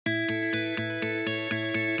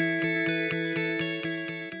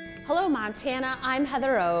Hello Montana, I'm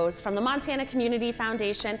Heather Ose from the Montana Community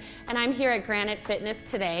Foundation, and I'm here at Granite Fitness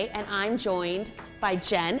today, and I'm joined by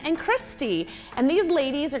Jen and Christy. And these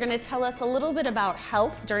ladies are going to tell us a little bit about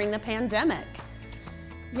health during the pandemic.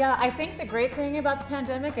 Yeah, I think the great thing about the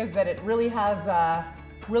pandemic is that it really has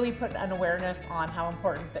really put an awareness on how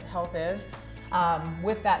important that health is.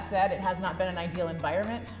 With that said, it has not been an ideal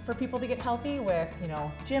environment for people to get healthy with,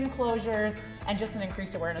 gym closures and just an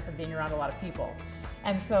increased awareness of being around a lot of people.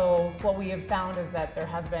 And so what we have found is that there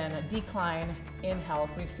has been a decline in health.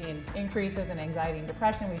 We've seen increases in anxiety and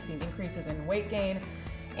depression. We've seen increases in weight gain,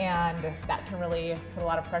 and that can really put a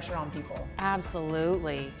lot of pressure on people.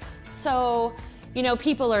 Absolutely. So,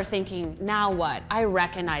 people are thinking, now what? I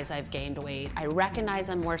recognize I've gained weight. I recognize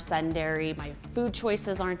I'm more sedentary. My food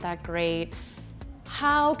choices aren't that great.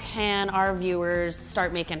 How can our viewers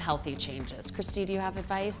start making healthy changes? Christy, do you have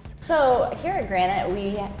advice? So here at Granite,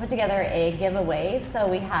 we put together a giveaway. So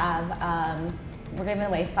we have, we're giving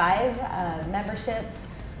away 5 memberships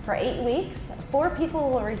for 8 weeks. 4 people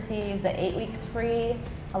will receive the 8 weeks free,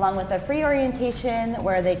 along with a free orientation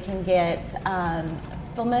where they can get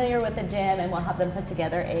familiar with the gym, and we'll help them put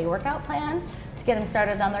together a workout plan to get them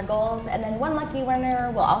started on their goals. And then one lucky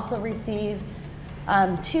winner will also receive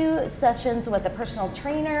 2 sessions with a personal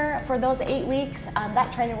trainer for those 8 weeks.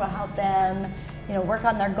 That trainer will help them, work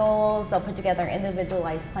on their goals. They'll put together an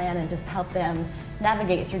individualized plan and just help them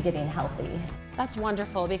navigate through getting healthy. That's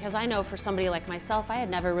wonderful, because I know for somebody like myself, I had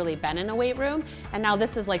never really been in a weight room, and now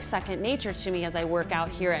this is like second nature to me as I work out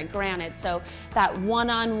here at Granite. So that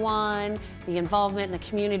one-on-one, the involvement in the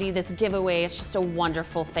community, this giveaway, it's just a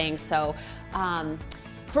wonderful thing. So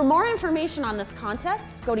for more information on this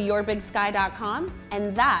contest, go to yourbigsky.com,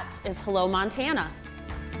 and that is Hello Montana.